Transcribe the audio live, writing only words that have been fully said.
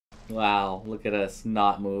Wow, look at us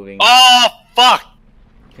not moving. Oh, fuck!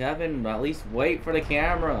 Kevin, at least wait for the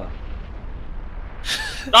camera.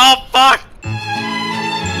 Oh, fuck!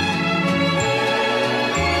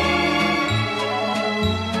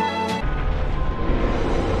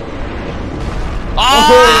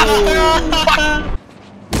 Oh! Fuck!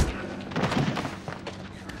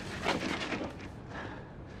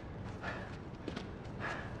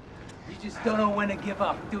 You just don't know when to give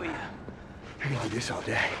up, do you? Hang on this all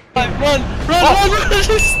day. Run!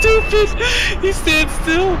 He's stupid! He stands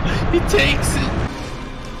still! He takes it!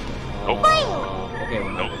 Nope. Okay,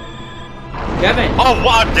 Nope. Kevin! Oh,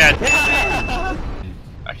 wow, I'm dead!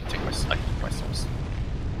 I can take my souls.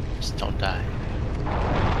 Just don't die.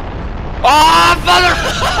 Oh, mother!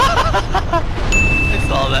 I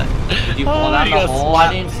saw that. Did you fall down he the got hole?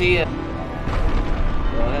 slapped. I didn't see it. Go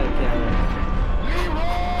ahead, Kevin.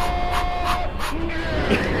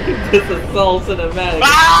 This is so cinematic.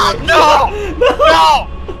 Ah! No!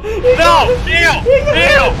 No! Neil!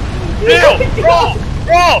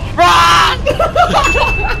 Roll! Run!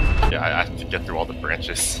 Yeah, I have to get through all the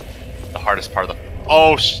branches. The hardest part of the...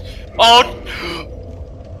 Oh,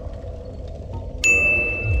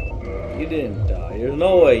 You didn't die. There's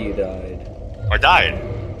no way you died. I died.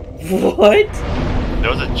 What?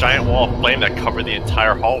 There was a giant wall of flame that covered the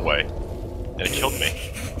entire hallway. And it killed me.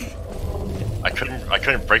 I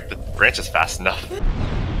couldn't break the branches fast enough.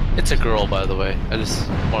 It's a girl, by the way. I just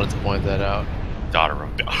wanted to point that out. Daughter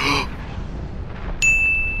of...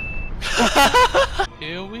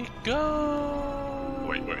 Here we go!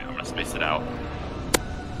 Wait, I'm gonna space it out.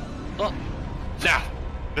 Oh, Now!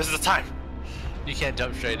 This is the time! you can't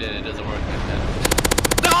jump straight in, it doesn't work like that.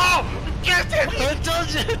 No! Get it! I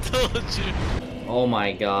told you! Oh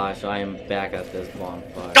my gosh, I am back at this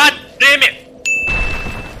bonfire. God damn it!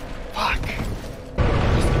 Fuck.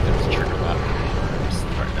 Just need to trigger that. Just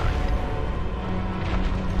start dying.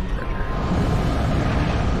 Right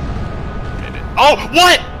here. Oh,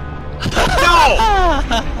 what?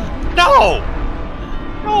 No!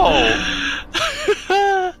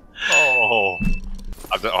 Oh.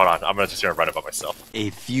 Hold on, I'm just gonna write about myself. A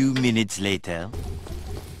few minutes later.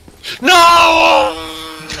 No!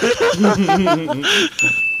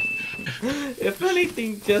 If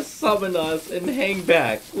anything, just summon us and hang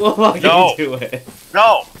back. We'll fucking do it.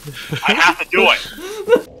 No! I have to do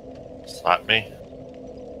it! Slap me.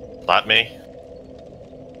 Slap me.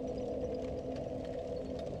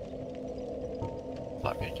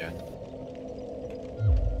 Slap me again.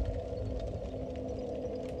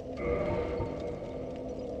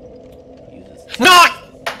 No!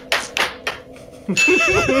 You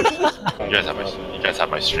guys have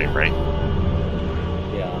my stream, right?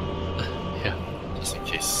 Yeah. Yeah. Just in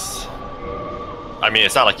case. I mean,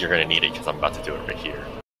 it's not like you're gonna need it because I'm about to do it right here.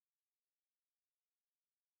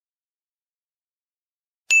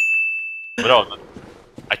 But no,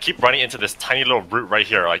 I keep running into this tiny little root right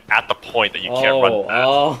here, like at the point that you can't run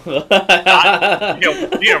past. You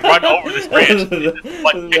can't run over this branch. This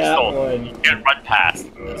one pixel you can't run past.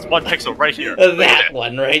 This one pixel right here. That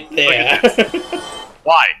one right there.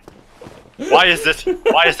 Why? Why is this a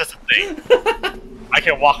thing? I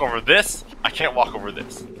can walk over this. I can't walk over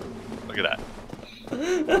this. Look at that.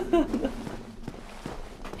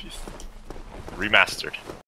 Jeez. Remastered.